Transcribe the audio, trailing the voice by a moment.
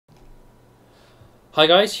Hi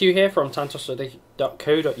guys, Hugh here from tantos.co.uk.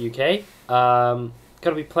 Going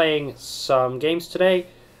to be playing some games today.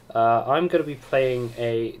 I'm going to be playing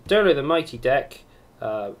a Dolo the Mighty deck,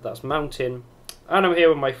 that's Mountain, and I'm here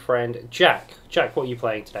with my friend Jack. Jack, what are you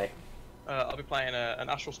playing today? I'll be playing an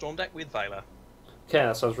Astral Storm deck with Vela. Okay,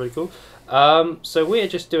 that sounds really cool. So we're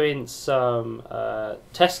just doing some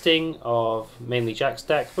testing of mainly Jack's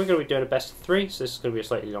deck. We're going to be doing a best of 3, so this is going to be a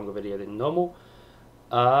slightly longer video than normal.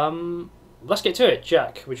 Let's get to it.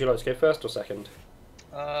 Jack, would you like to go first or second?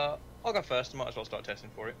 I'll go first. I might as well start testing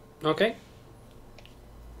for it. Okay.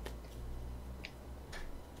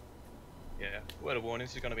 Yeah, word of warning,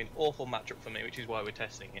 this is going to be an awful matchup for me, which is why we're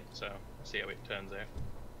testing it, so we'll see how it turns out.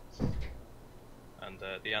 And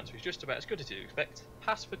the answer is just about as good as you'd expect.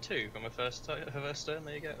 Pass for 2 from a first turn,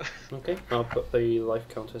 there you go. Okay, I'll put the life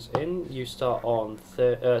counters in. You start on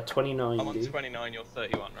 29. I'm on 29, you're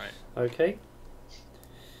 31, right? Okay.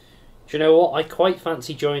 Do you know what? I quite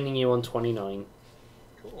fancy joining you on 29.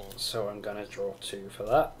 Cool. So I'm going to draw 2 for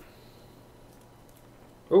that.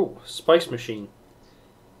 Oh, Spice Machine.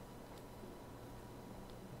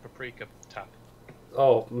 Paprika tap.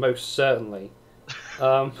 Oh, most certainly.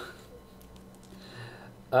 um,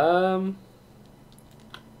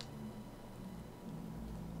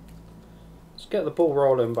 let's get the ball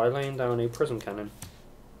rolling by laying down a prism cannon.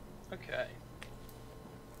 Okay.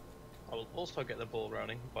 I'll also get the ball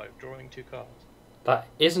rolling by drawing 2 cards. That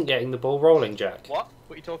isn't getting the ball rolling, Jack. What?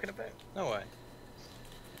 What are you talking about? No way.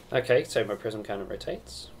 Okay, so my prism cannon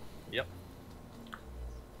rotates. Yep.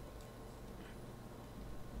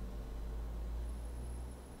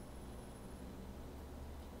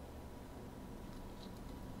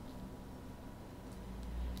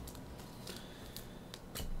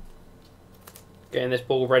 Getting this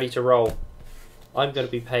ball ready to roll. I'm going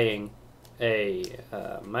to be paying a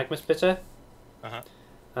Magma Spitter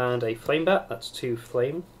and a Flame Bat. That's 2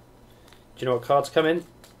 flame. Do you know what cards come in?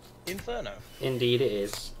 Inferno. Indeed it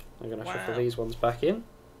is. I'm going to shuffle these ones back in.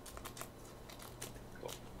 Cool.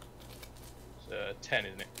 It's 10,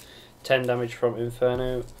 isn't it? 10 damage from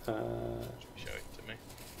Inferno. Show it to me.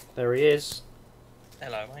 There he is.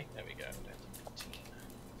 Hello, mate. There we go.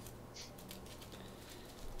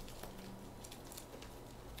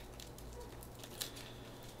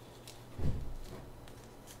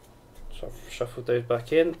 So I've shuffled those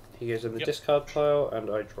back in. He goes in the discard pile,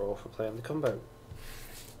 and I draw for playing the combo.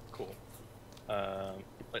 Cool.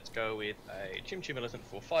 Let's go with a Chim Chim Militant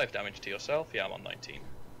for 5 damage to yourself. Yeah, I'm on 19.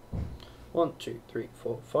 1, 2, 3,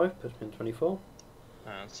 4, 5. Puts me in 24.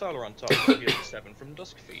 And Solar on top. I'll give you 7 from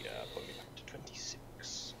Dusk Feeder. Put me back to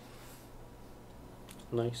 26.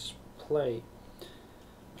 Nice play.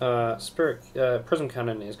 Prism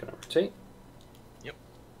Cannon is going to rotate. Yep.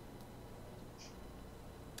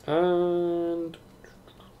 And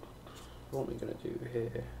what are we going to do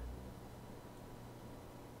here?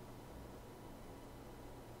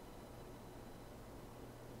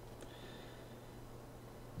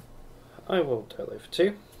 I will Dolo for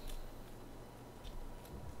 2.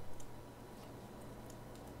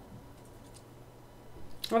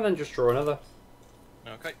 And then just draw another.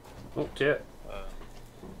 Okay. Oh dear.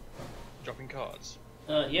 Dropping cards.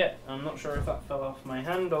 Yeah, I'm not sure if that fell off my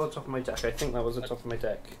hand or the top of my deck. I think that was the top of my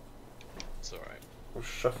deck. It's alright. I'll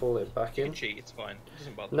shuffle it back in. You can cheat, it's fine. It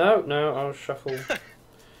doesn't bother No, no, I'll shuffle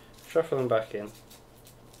shuffle them back in.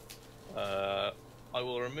 I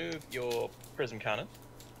will remove your Prism Cannon.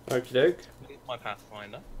 Okie doke. My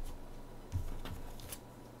Pathfinder.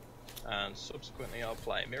 And subsequently I'll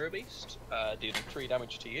play Mirror Beast, dealing 3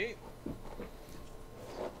 damage to you.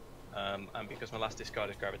 And because my last discard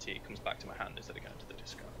is Gravity, it comes back to my hand instead of going to the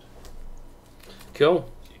discard.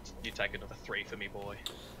 Cool. You take another 3 for me, boy.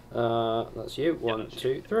 That's you. 1,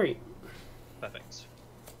 2, 3. Perfect.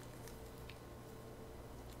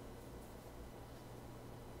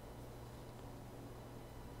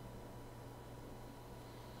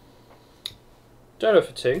 Dolo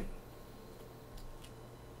for 2.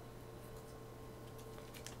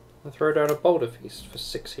 And throw down a Boulder Feast for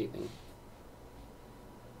 6 healing.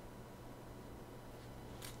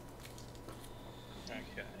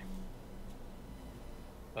 Okay.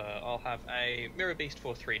 I'll have a Mirror Beast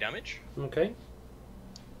for 3 damage. Okay.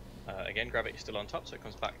 Again, Gravity's still on top, so it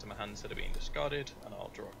comes back to my hand instead of being discarded, and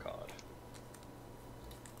I'll draw a card.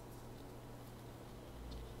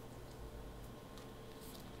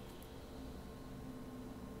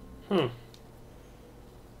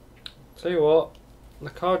 Tell you what, the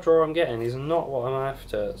card draw I'm getting is not what I'm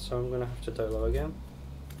after, so I'm going to have to Dolo again.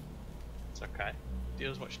 It's okay.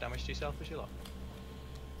 Deal as much damage to yourself as you like.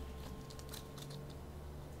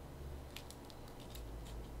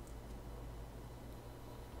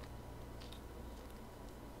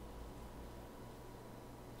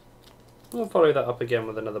 We'll follow that up again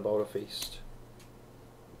with another Boulder Feast.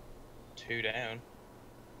 2 down.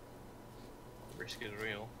 Risk is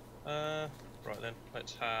real. Right then,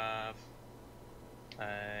 let's have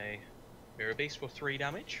a Mirror Beast for 3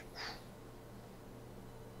 damage.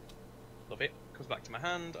 Love it. Comes back to my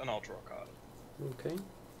hand, and I'll draw a card. Okay.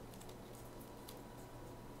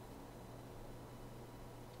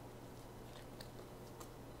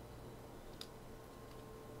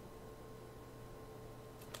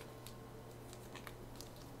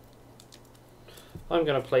 I'm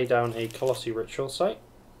going to play down a Colossi Ritual Site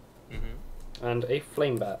and a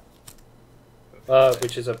Flame Bat,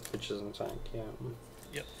 which is an attack. Yeah.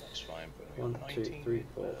 Yep, that's fine. 1, 2, 3,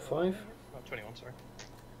 4, 5. Oh, 21. Sorry,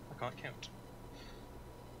 I can't count.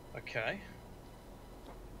 Okay.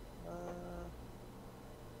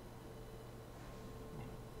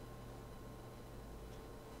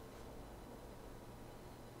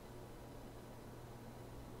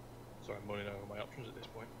 Sorry, I'm mulling over my options at this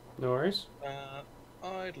point. No worries.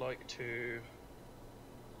 I'd like to.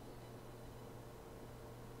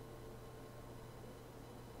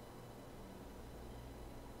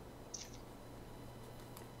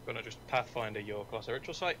 Gonna just Pathfinder your Colossi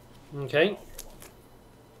Ritual Site. Okay.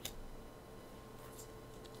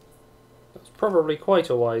 That's probably quite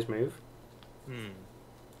a wise move. We'll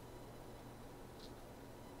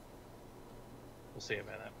see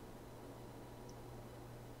about that.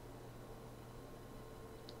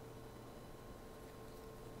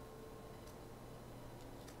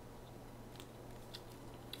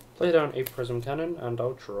 Play down a Prism Cannon and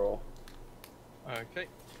I'll draw. Okay.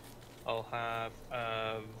 I'll have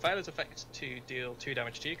Vela's effect to deal 2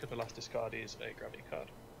 damage to you because my last discard is a gravity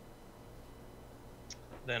card.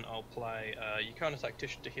 Then I'll play Yukona's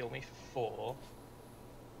Tactician to heal me for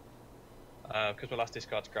 4. Because my last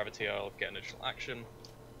discard's gravity, I'll get an additional action.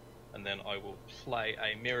 And then I will play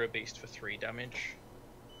a Mirror Beast for 3 damage,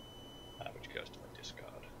 which goes to my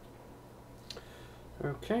discard.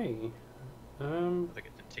 Okay. I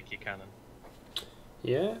get the Tiki Cannon.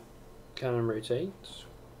 Yeah. Cannon rotates.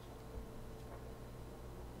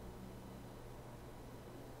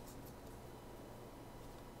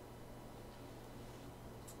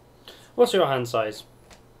 What's your hand size?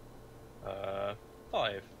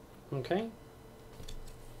 5. Okay.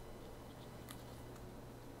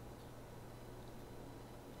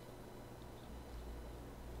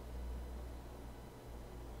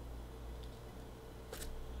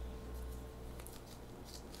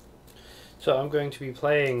 So I'm going to be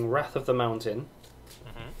playing Wrath of the Mountain,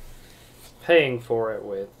 paying for it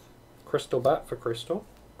with Crystal Bat for Crystal,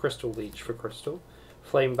 Crystal Leech for Crystal,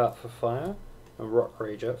 Flame Bat for Fire, and Rock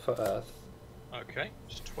Rager for Earth. Okay,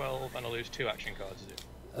 it's 12 and I lose 2 action cards, is it?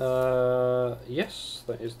 Yes,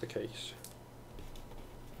 that is the case.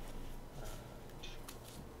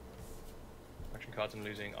 Action cards I'm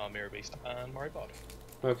losing are Mirror Beast and Moribod.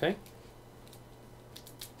 Okay.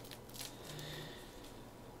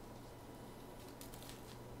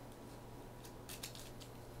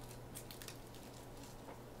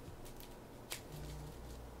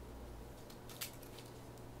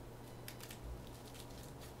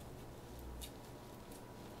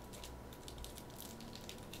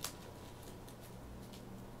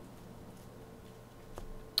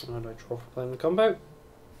 And I draw for playing the combo.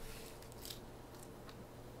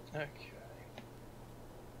 Okay.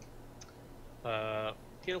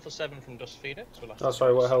 Heal for 7 from Dust Feeder. Oh,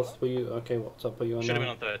 sorry, what health were you? Okay, what's up? Are you on Should have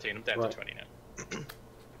now? been on 13, I'm down to 20 now.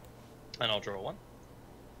 And I'll draw 1.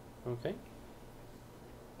 Okay.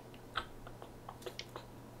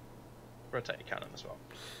 Rotate your cannon as well.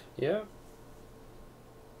 Yeah.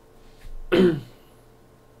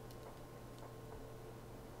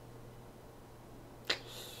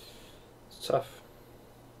 It's tough.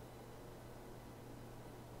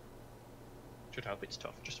 Should hope it's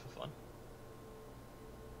tough, just for fun.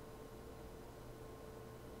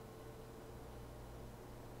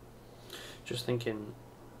 Just thinking.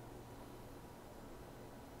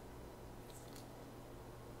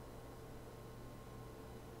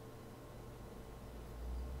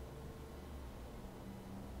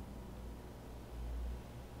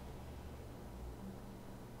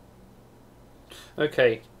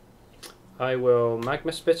 Okay, I will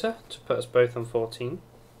Magma Spitter to put us both on 14.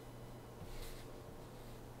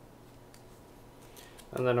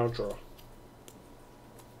 And then I'll draw.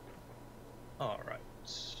 Alright.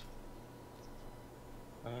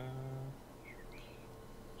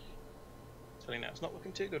 Telling you now, it's not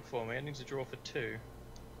looking too good for me. I need to draw for 2.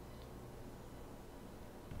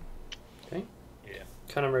 Okay. Yeah.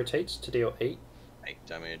 Cannon rotates to deal 8. 8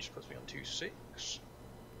 damage, puts me on 2/6.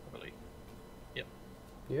 I believe. Yep.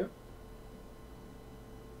 Yep.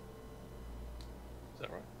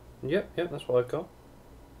 Yep, that's what I've got.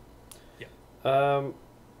 Yeah.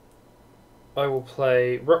 I will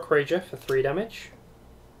play Rock Rager for 3 damage.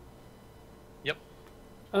 Yep.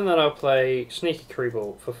 And then I'll play Sneaky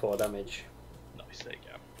Creeble for 4 damage. Nice, there you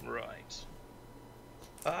go. Right.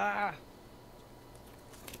 Ah!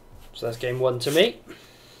 So that's game 1 to me.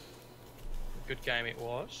 Good game it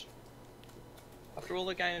was. After all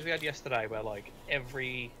the games we had yesterday, where like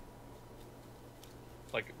every,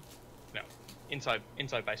 like, no, inside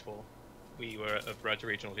baseball, we were at Road to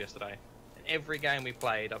Regionals yesterday. And every game we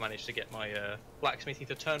played, I managed to get my blacksmithy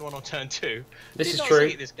to turn 1 or turn 2. This Did is not true.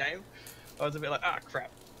 see it this game. I was a bit like, ah,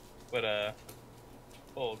 crap. But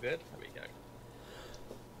all good. There we go.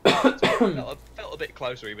 I felt a bit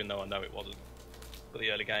closer, even though I know it wasn't. But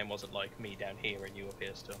the early game wasn't like me down here and you up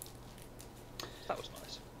here still. That was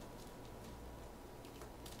nice.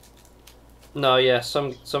 No, yeah,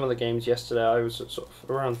 some of the games yesterday, I was at sort of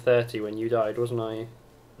around 30 when you died, wasn't I?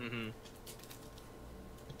 Mhm.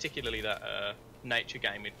 Particularly that nature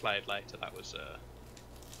game we'd played later. That was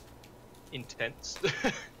intense.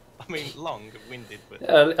 I mean, long and winded, but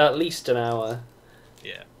At least an hour,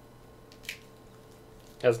 yeah.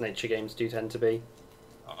 as nature games do tend to be.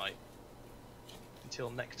 Alright. Until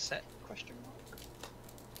next set? Question mark.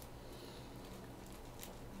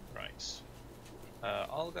 Right.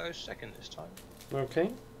 I'll go second this time.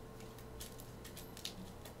 Okay.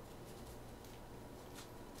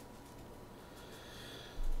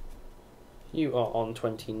 You are on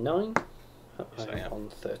 29. Yes, I I am am. on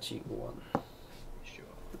 31. Sure.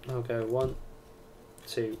 I'll go 1,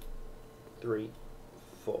 2, 3,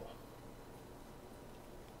 4.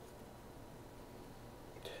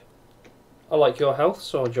 I like your health,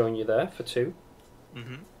 so I'll join you there for 2.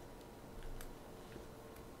 Mhm.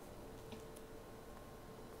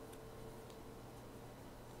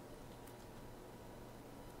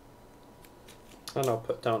 And I'll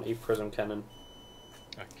put down a prism cannon.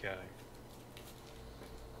 Okay.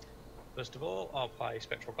 First of all, I'll play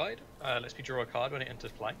Spectral Guide. Lets me draw a card when it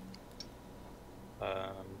enters play.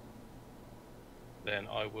 Then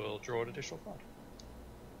I will draw an additional card.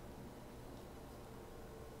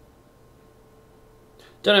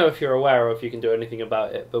 Don't know if you're aware or if you can do anything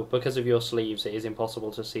about it, but because of your sleeves, it is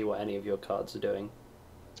impossible to see what any of your cards are doing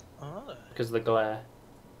Ah. because of the glare.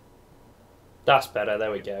 That's better.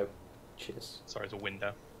 There we go. Cheers. Sorry, it's a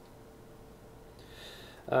window.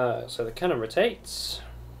 So the cannon rotates.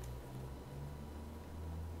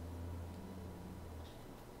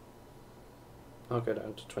 I'll go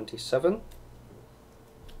down to 27.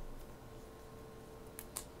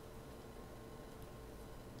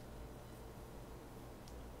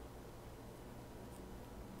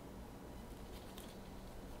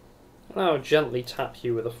 And I'll gently tap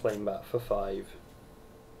you with a flame bat for 5.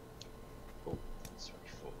 Cool. That's very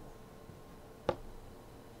full.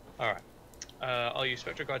 Alright. I'll use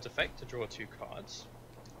Spectral Guide's effect to draw 2 cards.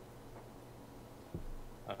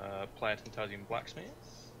 Play a Tantalian Blacksmith.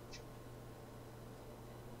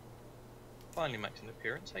 Finally makes an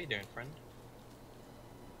appearance. How you doing, friend?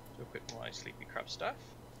 To equip my Sleepy Crab Staff.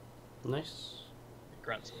 Nice. It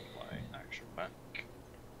grants me my action back.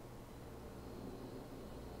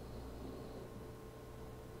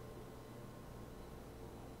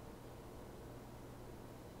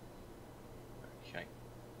 Okay.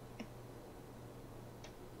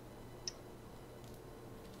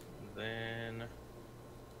 Then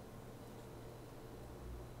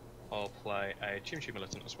I'll play a Chimchim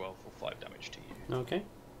Militant as well for 5 damage to you. Okay.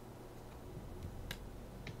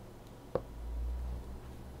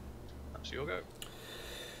 That's your go.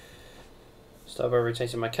 Start by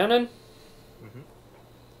rotating my cannon. Mm-hmm.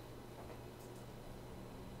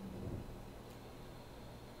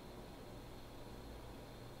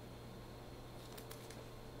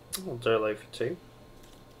 I'll Dolo for 2.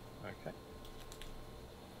 Okay.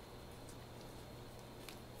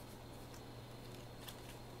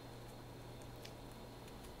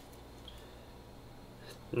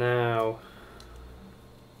 Now,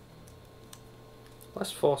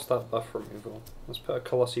 let's force that buff removal. Let's put a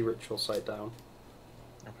Colossi Ritual Site down.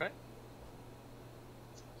 Okay.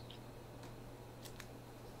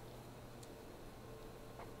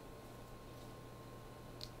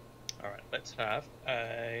 Alright, let's have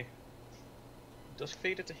a Dusk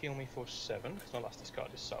Feeder to heal me for 7, because my last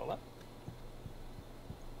discard is Solar.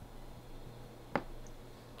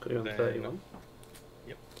 Put it on Then- 31.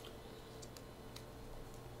 Yep.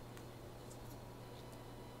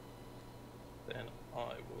 Then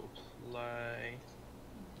I will play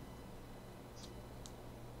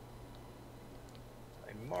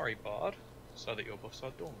a Mori Bard, so that your buffs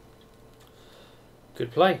are dormant.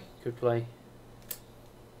 Good play. Good play.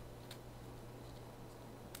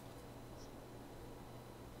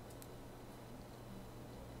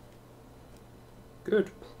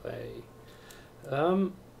 Good play.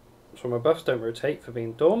 So my buffs don't rotate for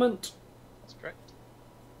being dormant. That's correct.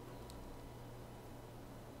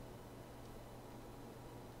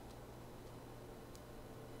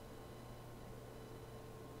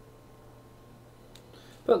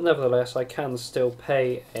 But nevertheless, I can still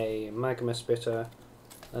pay a Magma Spitter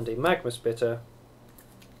and a Magma Spitter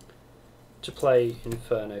to play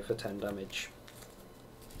Inferno for 10 damage.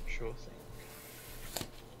 Sure thing.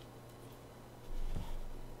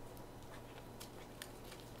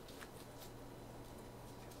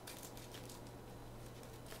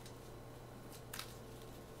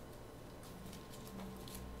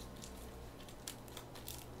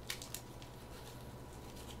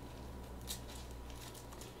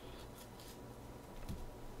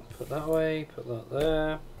 Put that away, put that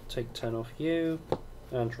there, take 10 off you,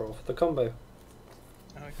 and draw for the combo.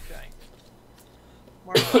 Okay.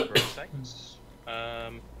 More takes.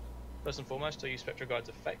 First and foremost, I'll use Spectral Guide's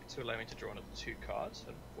effect to allow me to draw another 2 cards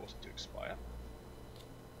and force it to expire.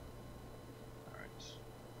 Alright.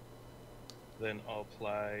 Then I'll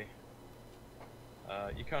play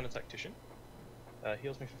Yukana Tactician.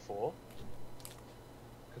 Heals me for 4.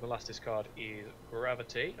 The last discard is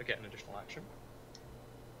Gravity. I get an additional action.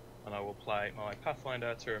 And I will play my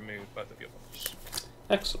Pathfinder to remove both of your buffs.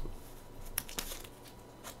 Excellent.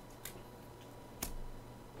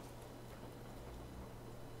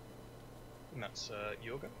 And that's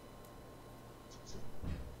Yoga.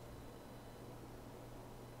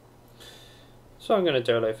 So I'm going to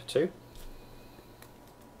Dolo for 2.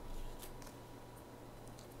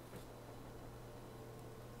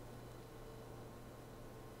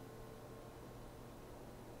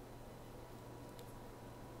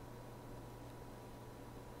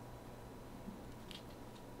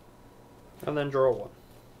 And then draw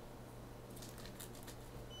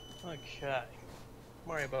 1. Okay.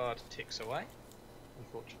 Mario Bard ticks away,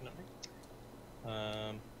 unfortunately.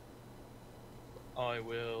 I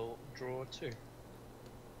will draw 2.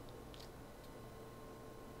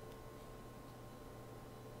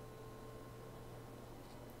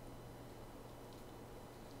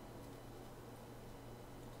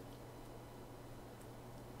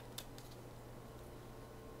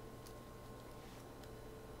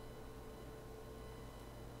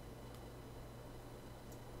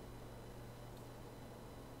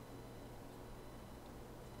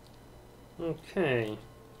 Okay.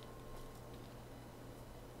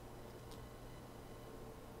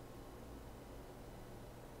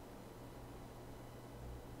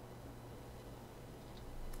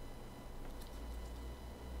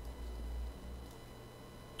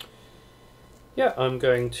 Yeah, I'm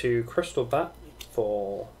going to Crystal Bat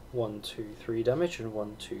for 1, 2, 3 damage and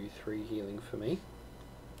 1, 2, 3 healing for me.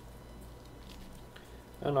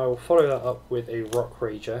 And I will follow that up with a Rock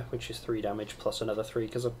Rager, which is 3 damage plus another 3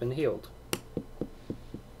 because I've been healed.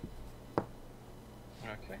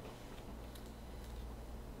 Okay.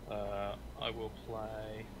 I will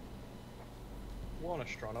play 1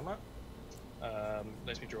 Astronomer.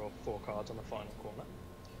 Lets me draw 4 cards on the final corner.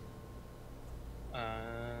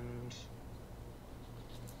 And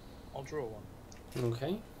I'll draw 1.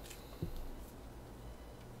 Okay.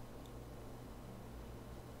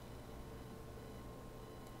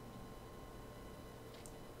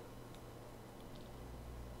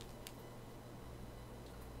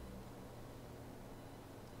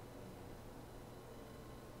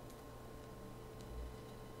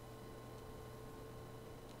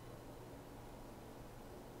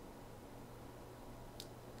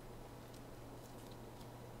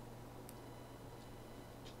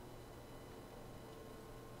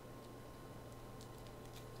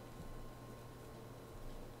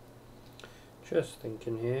 Just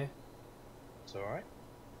thinking here. It's alright.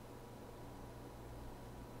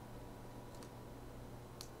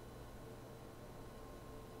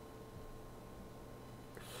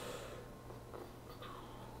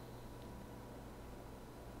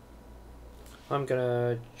 I'm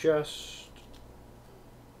gonna just...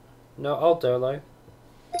 No, I'll Dolo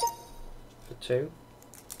for 2.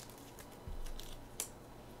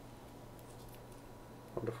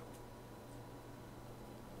 Wonderful.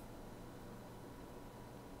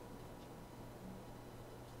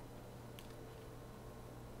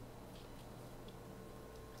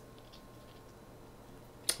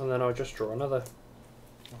 And then I'll just draw another.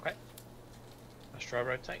 Okay. Astral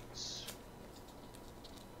rotates.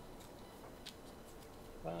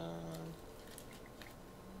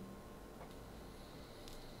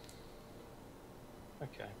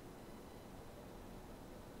 Okay.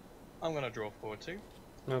 I'm going to draw forward 2.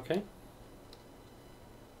 Okay.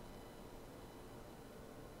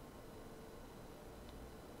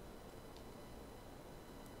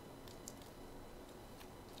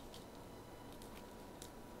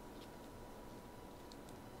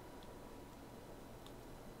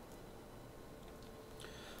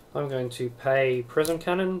 I'm going to pay Prism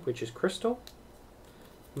Cannon, which is crystal,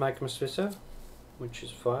 Magma Spitter, which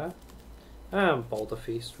is fire, and Boulder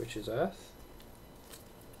Feast, which is earth,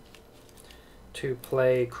 to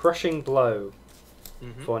play Crushing Blow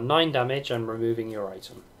for 9 damage and removing your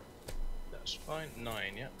item. That's fine.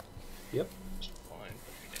 9, yeah. Yep. That's fine. Let me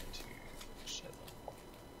get to 7.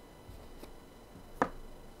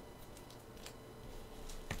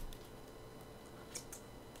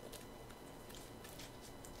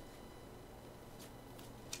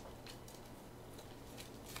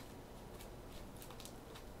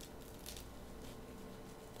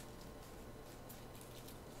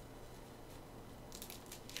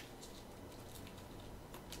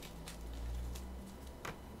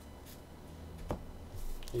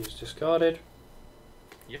 Use discarded.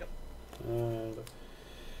 Yep. And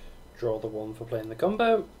draw the 1 for playing the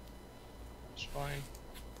combo. That's fine.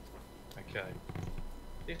 Okay.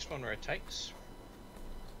 This one rotates.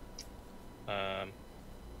 Okay.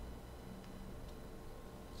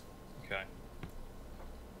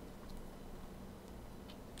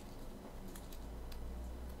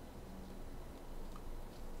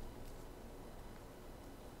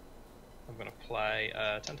 I'm going to play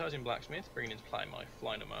Tantalizing Blacksmith, bringing into play my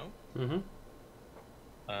Flynamo. We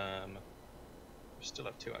still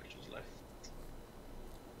have 2 actions left.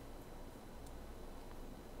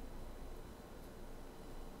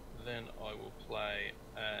 Then I will play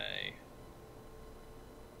a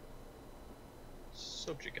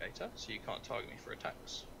Subjugator, so you can't target me for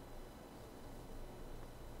attacks.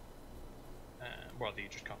 Well, you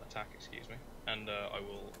just can't attack, excuse me. And I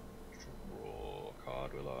will draw a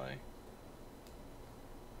card, will I?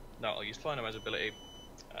 No, I'll use Flynoma's ability,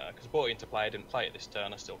 because I brought it into play, I didn't play it this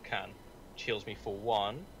turn, I still can. Which heals me for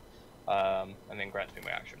 1, and then grants me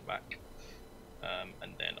my action back.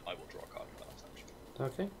 And then I will draw a card for the last action.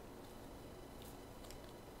 Okay.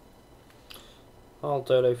 I'll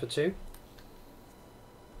Dolo for 2.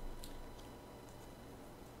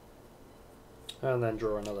 And then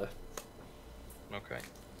draw another. Okay.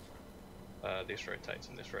 This rotates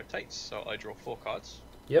and this rotates, so I draw 4 cards.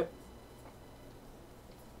 Yep.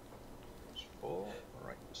 4,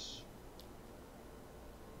 right.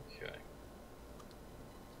 Okay.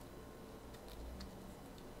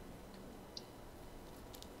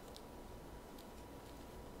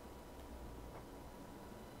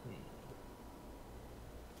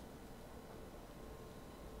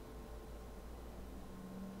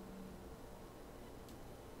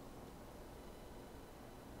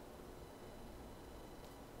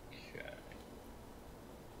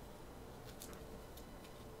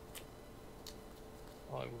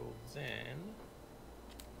 I will then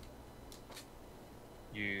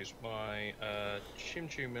use my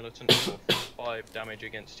Chimchu Militant for 5 damage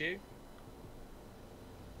against you.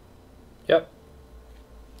 Yep.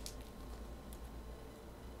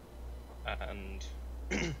 And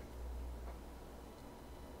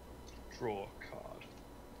draw a card.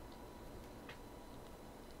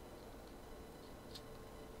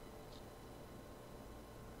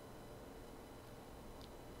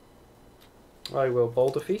 I will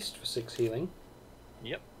Boulder Feast for 6 healing.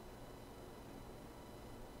 Yep.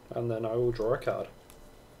 And then I will draw a card.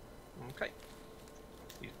 Okay.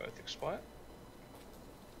 These both expire.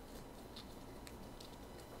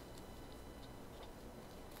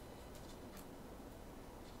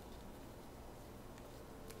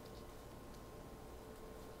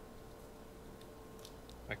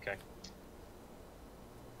 Okay.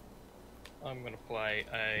 I'm going to play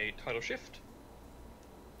a Tidal Shift.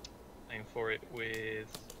 Aim for it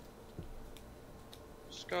with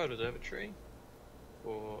Scarred Observatory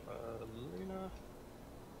for Luna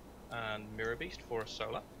and Mirror Beast for a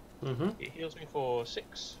Solar. It heals me for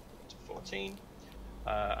 6 to 14,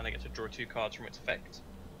 and I get to draw 2 cards from its effect.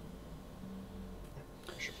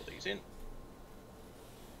 Shuffle these in.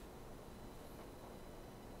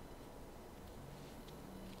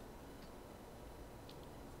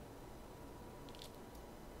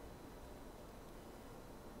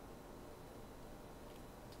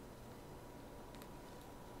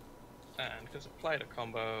 And because I played a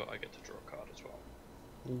combo, I get to draw a card as well.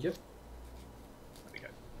 Yep. There we go.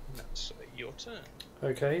 That's your turn.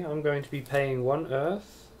 Okay, I'm going to be paying 1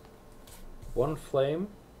 earth, 1 flame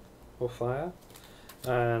or fire,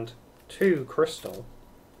 and 2 crystal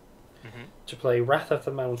to play Wrath of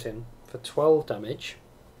the Mountain for 12 damage.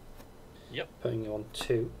 Yep. Putting you on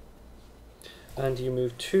 2. And you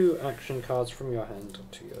move 2 action cards from your hand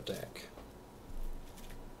to your deck.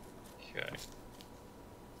 Okay.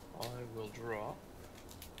 I will draw.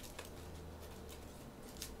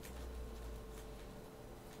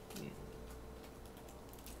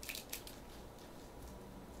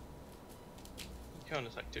 Counter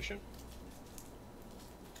Tactician.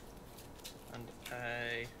 And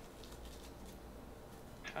a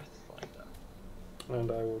Pathfinder. And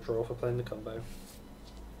I will draw for playing the combo.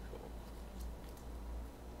 Cool.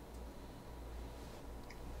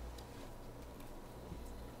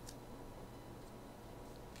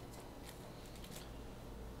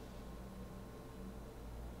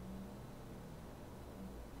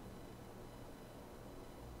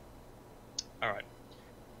 Alright.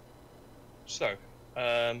 So,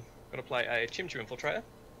 I'm going to play a Chimchu Infiltrator,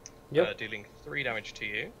 Yep. dealing 3 damage to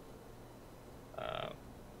you.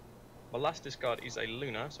 My last discard is a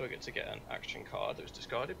Luna, so I get to get an action card that was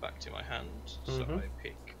discarded back to my hand. So I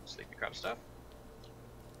pick Sleepy Crab Staff.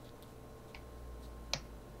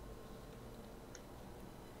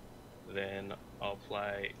 Then I'll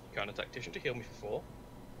play Counter Tactician to heal me for 4.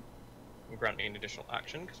 And grant me an additional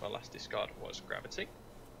action, because my last discard was Gravity.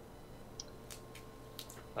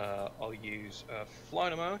 I'll use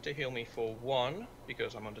Flynamo to heal me for 1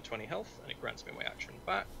 because I'm under 20 health and it grants me my action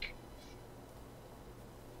back.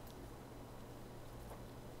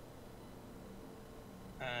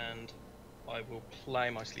 And I will play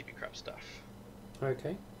my Sleepy Crab Staff.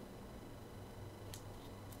 Okay.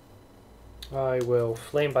 I will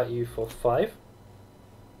flame bat you for 5.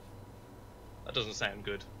 That doesn't sound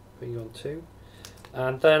good. Put you on 2.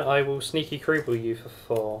 And then I will sneaky Krubel you for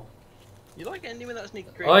 4. You like ending with that sneaky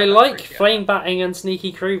Krubel? I like flame batting and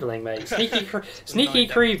sneaky Krubling, mate. Sneaky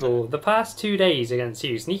Krubel, the past 2 days against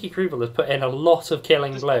you, Sneaky Krubel has put in a lot of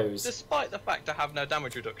killing blows. Despite the fact I have no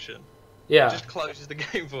damage reduction. Yeah. It just closes the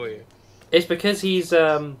game for you. It's because he's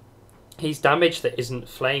damage that isn't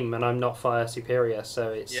flame and I'm not fire superior,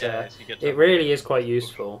 so it's so it really is quite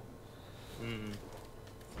useful. Mm.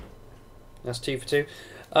 That's 2 for 2. Do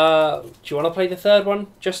you want to play the third one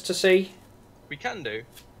just to see? We can do.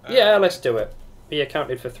 Yeah, let's do it. He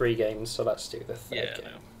accounted for 3 games, so let's do the third game.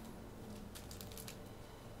 No.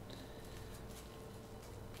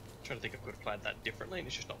 Trying to think if I could have played that differently, and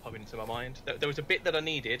it's just not popping into my mind. There was a bit that I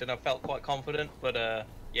needed, and I felt quite confident, but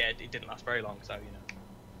yeah, it didn't last very long, so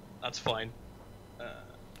that's fine.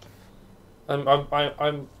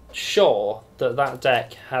 I'm sure that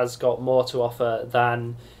deck has got more to offer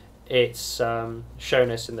than it's shown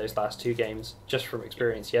us in those last 2 games, just from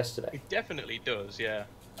experience yesterday. It definitely does, yeah.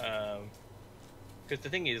 Because the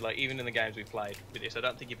thing is, like, even in the games we've played with this, I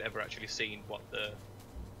don't think you've ever actually seen what the,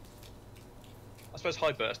 I suppose,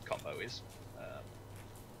 high burst combo is.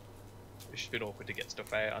 It's been awkward to get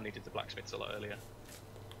stuff out. I needed the blacksmiths a lot earlier,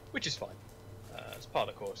 which is fine. It's part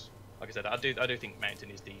of the course. Like I said, I do think Mountain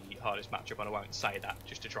is the hardest matchup, and I won't say that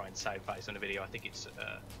just to try and save face on a video. I think it's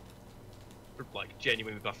like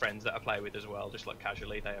genuine with my friends that I play with as well, just like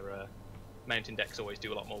casually. Their Mountain decks always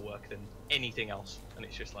do a lot more work than anything else, and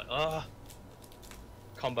it's just like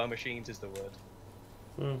combo machines is the word.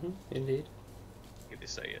 Indeed. Give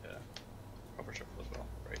this a proper shuffle as well,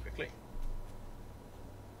 very quickly.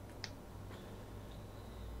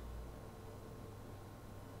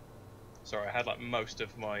 Sorry, I had like most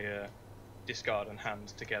of my discard and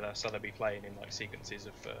hand together, so they'll be playing in like sequences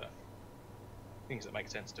of things that make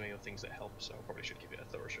sense to me or things that help, so I probably should give it a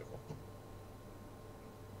thorough shuffle.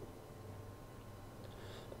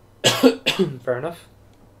 Fair enough.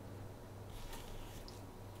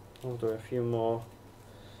 I'll do a few more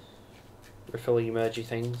refilly emergy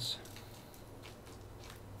things.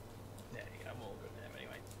 Yeah, I'm all good now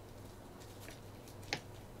anyway.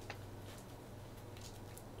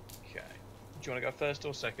 Okay. Do you want to go first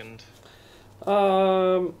or second?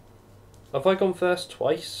 Have I gone first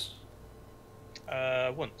twice?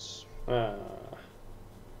 Once.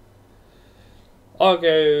 I'll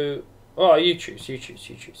go. Oh, you choose. You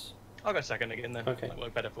choose. I'll go second again then. Okay. That'll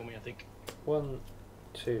work better for me, I think. 1,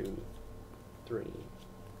 2, 3,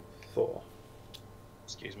 4.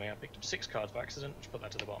 Excuse me, I picked up 6 cards by accident. Just put that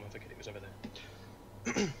to the bottom and forget it was over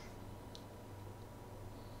there.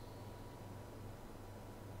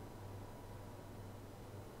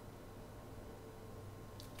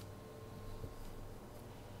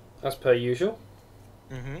 As per usual.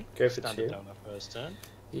 Go for Standard 2. down my first turn.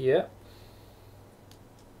 Yeah.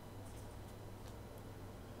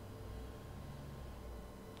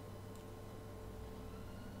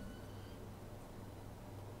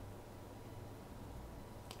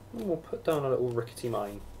 We'll put down a little rickety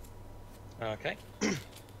mine. Okay.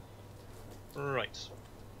 Right.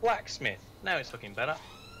 Blacksmith. Now it's looking better.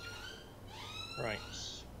 Right.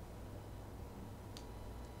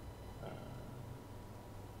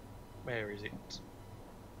 Where is it?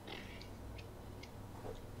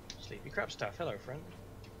 Sleepy Crab Staff. Hello, friend.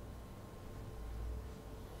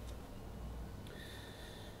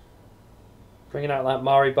 Bringing out that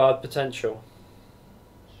Mari Bard potential.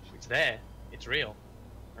 there. It's real.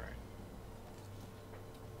 Alright.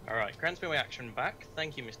 Alright, grants me my action back.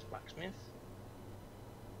 Thank you, Mr. Blacksmith.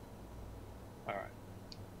 Alright.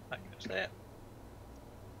 That goes there.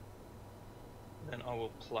 Then I will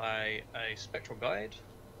play a Spectral Guide.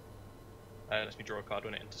 Lets me draw a card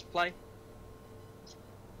when it enters play.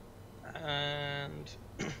 And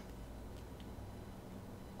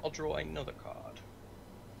I'll draw another card.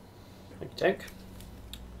 Okay.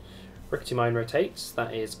 Rickety Mine rotates.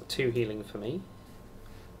 That is 2 healing for me.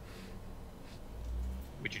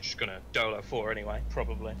 Which you're just gonna Dolo for anyway,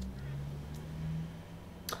 probably.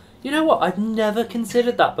 You know what? I've never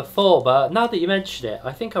considered that before, but now that you mention it,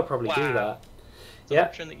 I think I'll probably do that. It's an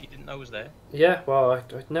option that you didn't know was there. Yeah, well,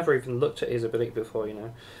 I'd never even looked at his ability before, you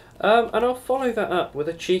know. And I'll follow that up with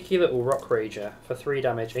a cheeky little Rock Rager for 3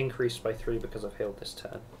 damage, increased by 3 because I've healed this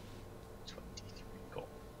turn. 23, cool.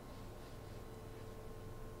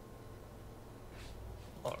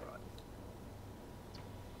 Alright.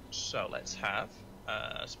 So let's have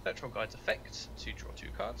Spectral Guide's effect to draw 2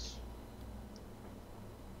 cards.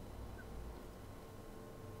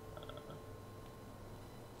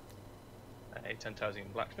 A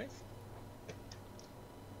 10,000 Blacksmith.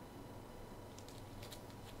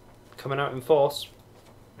 Coming out in force.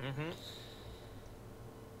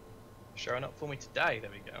 Showing up for me today,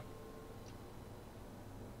 there we go.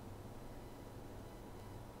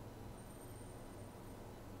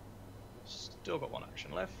 Still got 1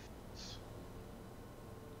 action left.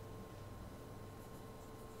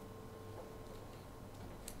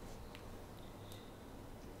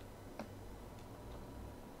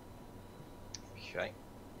 Okay.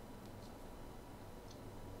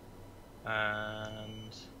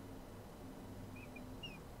 And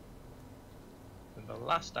in the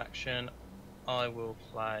last action, I will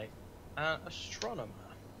play an Astronomer.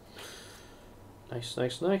 Nice,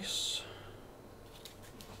 nice, nice.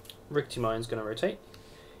 Rickety Mine's going to rotate,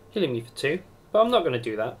 healing me for 2. But I'm not going to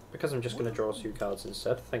do that, because I'm just going to draw 2 cards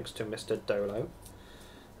instead, thanks to Mr. Dolo.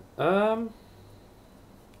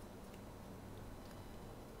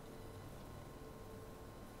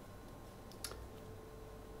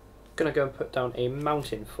 Gonna go and put down a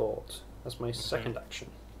Mountain Fort as my second action.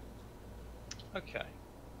 Okay.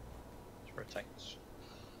 Let's rotate.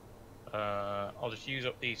 I'll just use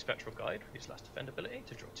up the Spectral Guide with his last defend ability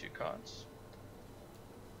to draw 2 cards.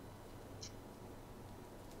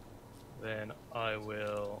 Then I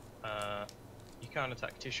will Yukana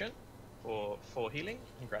Tactician for 4 healing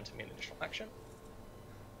and granting me an additional action.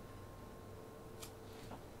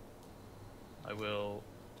 I will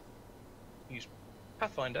use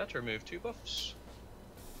Pathfinder to remove 2 buffs.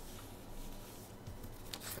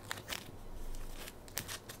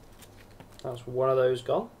 That's one of those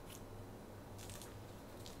gone.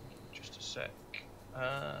 Just a sec.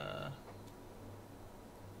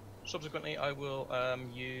 Subsequently, I will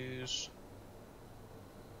use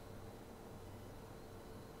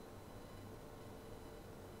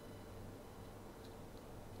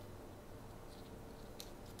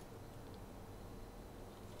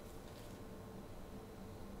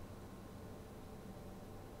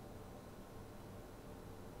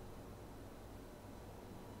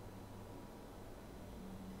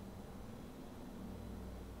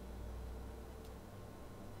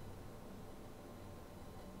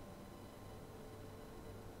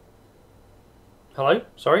Hello?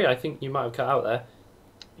 Sorry, I think you might have cut out there.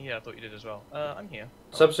 Yeah, I thought you did as well. I'm here.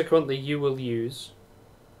 Subsequently, you will use...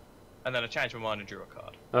 And then I changed my mind and drew a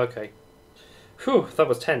card. Okay. Whew, that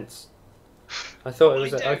was tense. I thought it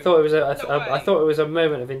was. I thought it was a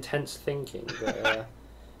moment of intense thinking, but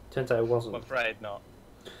turns out it wasn't. I'm afraid not.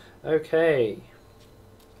 Okay.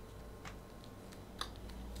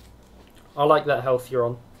 I like that health you're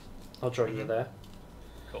on. I'll join you there.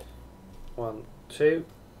 Cool. 1, 2.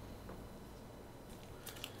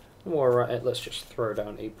 While we're at it, let's just throw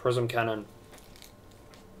down a prism cannon.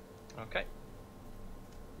 Okay.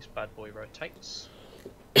 This bad boy rotates.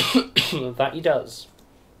 That he does.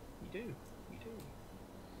 You do. You do.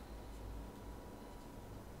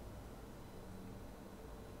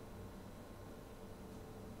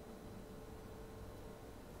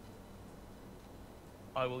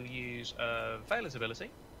 I will use Vela's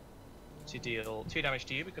ability to deal 2 damage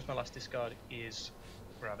to you because my last discard is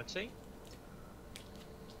gravity.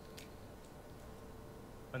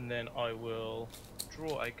 And then I will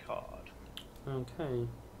draw a card. Okay.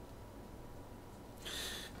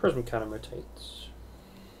 Prism cannon rotates.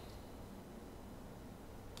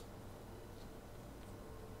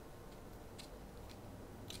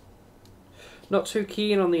 Not too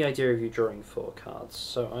keen on the idea of you drawing 4 cards,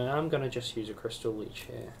 so I am going to just use a Crystal Leech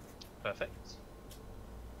here. Perfect.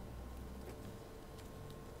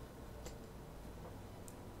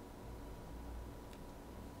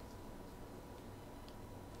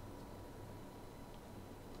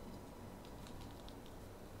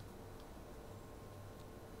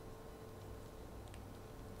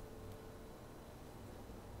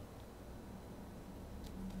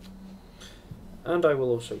 And I will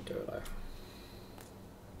also Dolo.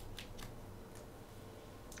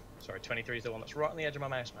 Sorry, 23 is the one that's right on the edge of my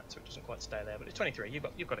mouse mat, so it doesn't quite stay there. But it's 23. You've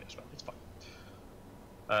got it as well. It's fine.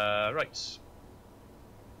 Right.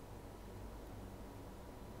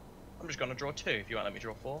 I'm just going to draw 2. If you won't let me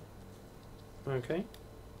draw 4. Okay.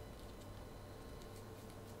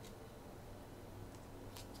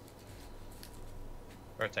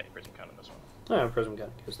 Rotate your prism cannon as well. Oh, Prism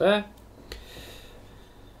Cannon goes there.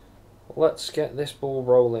 Let's get this ball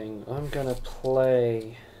rolling. I'm going to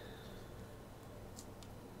play...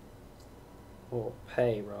 or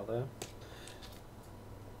pay, rather.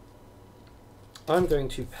 I'm going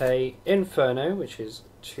to pay Inferno, which is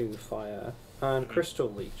 2 fire, and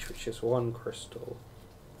Crystal Leech, which is 1 crystal.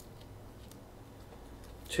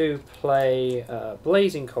 To play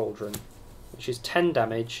Blazing Cauldron, which is 10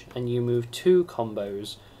 damage, and you move 2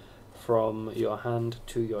 combos from your hand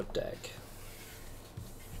to your deck.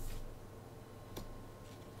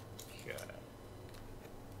 Okay.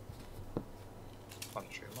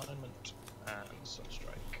 Planetary Alignment and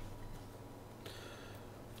Sunstrike.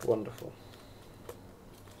 Wonderful.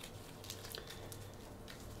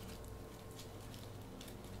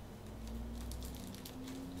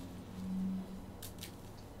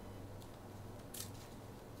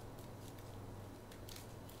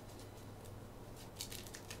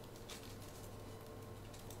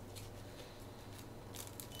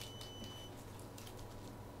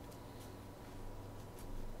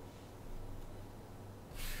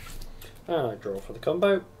 And I draw for the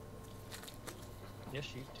combo. Yes,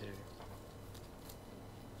 you do.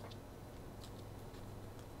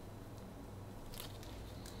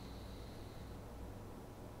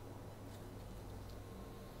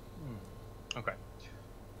 Okay.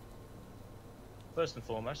 First and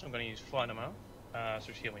foremost, I'm going to use Flynamo,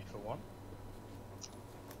 so heal me for 1.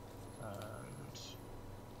 And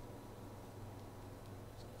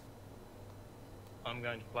I'm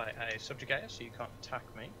going to play a Subjugator, so you can't attack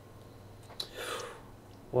me.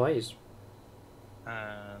 Wise.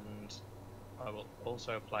 And I will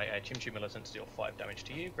also play a Chimchu Militant to deal 5 damage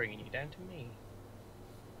to you, bringing you down to me.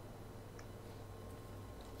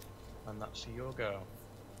 And that's your go.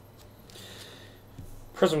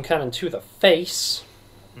 Prism Cannon to the face.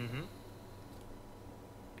 Mm-hmm.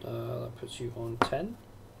 That puts you on 10.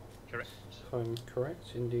 Correct. If I'm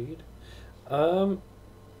correct, indeed.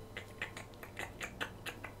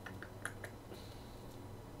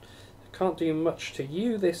 Can't do much to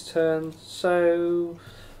you this turn, so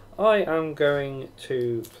I am going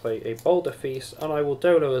to play a Boulder Feast, and I will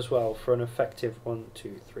Dolo as well for an effective 1,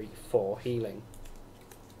 2, 3, 4 healing.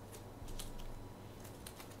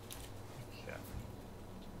 Okay.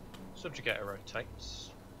 Subjugator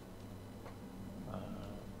rotates.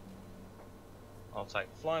 I'll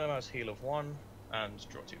take Flynamo's heal of 1 and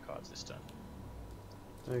draw 2 cards this turn.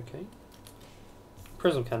 Okay.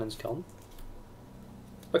 Prism Cannon's gone.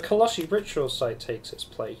 But Colossi Ritual Site takes its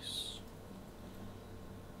place.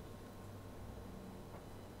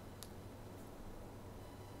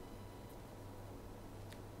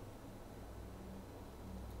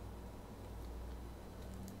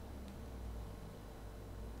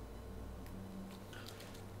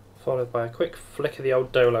 Followed by a quick flick of the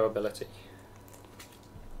old Dolo ability.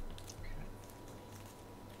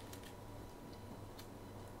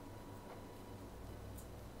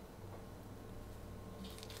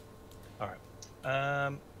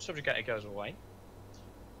 Subjugator goes away.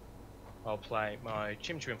 I'll play my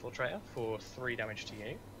Chimchu Infiltrator for 3 damage to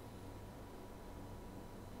you.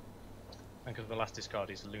 And because the last discard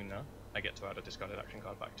is Luna, I get to add a discarded action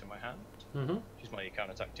card back to my hand, which is my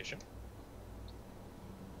Ecana Tactician.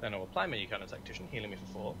 Then I will play my Ecana Tactician, healing me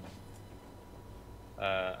for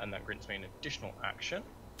 4. And that grants me an additional action.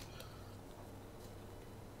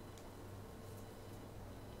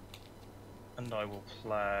 And I will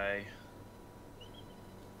play...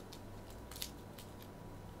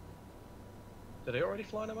 Did I already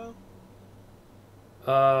fly Nemo?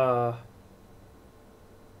 I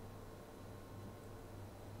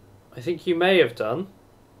think you may have done.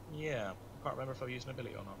 Yeah, I can't remember if I've used an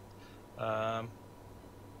ability or not.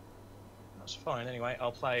 That's fine. Anyway,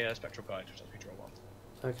 I'll play Spectral Guide, which lets me draw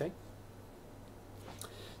 1. Okay.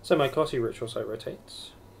 So my Colossi Ritual Site rotates.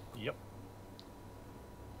 Yep.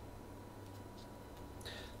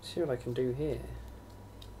 See what I can do here.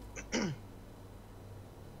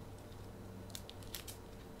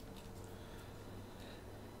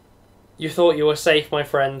 You thought you were safe, my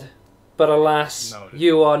friend, but alas, No,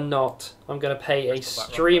 you are not. I'm going to pay a Crystal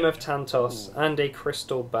Bat Stream right of there. Tantos Ooh. and a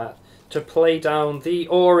Crystal Bat to play down the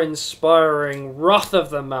awe-inspiring Wrath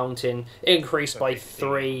of the Mountain, increased For by 15.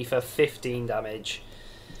 3 for 15 damage.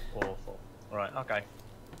 Awful. Right. Okay.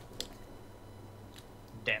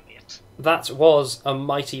 Damn it. That was a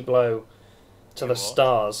mighty blow to the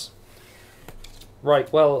stars.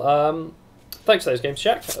 Right, well, thanks for those games,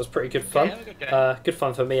 Jack. That was pretty good fun. Yeah, good game. Good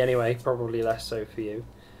fun for me anyway, probably less so for you.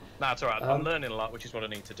 No, it's alright. I'm learning a lot, which is what I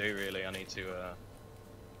need to do, really. I need to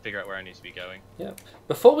figure out where I need to be going. Yeah.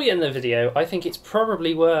 Before we end the video, I think it's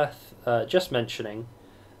probably worth just mentioning.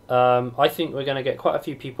 I think we're going to get quite a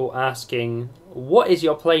few people asking, what is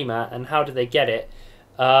your playmat and how do they get it?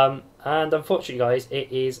 And unfortunately, guys,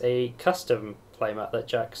 it is a custom playmat that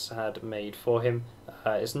Jack's had made for him.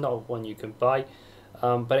 It's not one you can buy,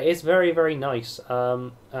 but it is very, very nice.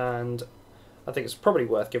 And I think it's probably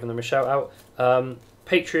worth giving them a shout out.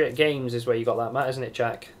 Patriot Games is where you got that, Matt, isn't it,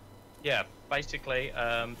 Jack? Yeah, basically,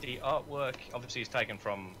 the artwork obviously is taken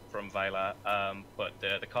from Vela, but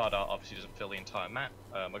the card art obviously doesn't fill the entire map.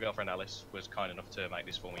 My girlfriend Alice was kind enough to make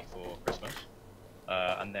this for me for Christmas,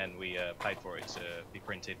 and then we paid for it to be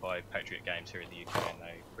printed by Patriot Games here in the UK, and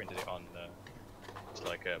they printed it on it's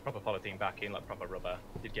like a proper polythene backing, like proper rubber.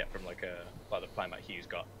 You'd get from like the playmat Hugh's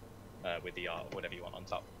got with the art or whatever you want on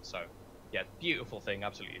top. So yeah, beautiful thing,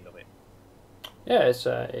 absolutely love it. Yeah,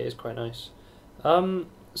 it is quite nice.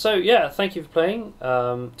 So yeah, thank you for playing.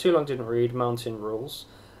 Too Long Didn't Read Mountain Rules.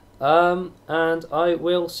 And I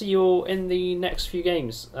will see you all in the next few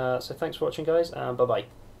games. So thanks for watching, guys, and bye-bye.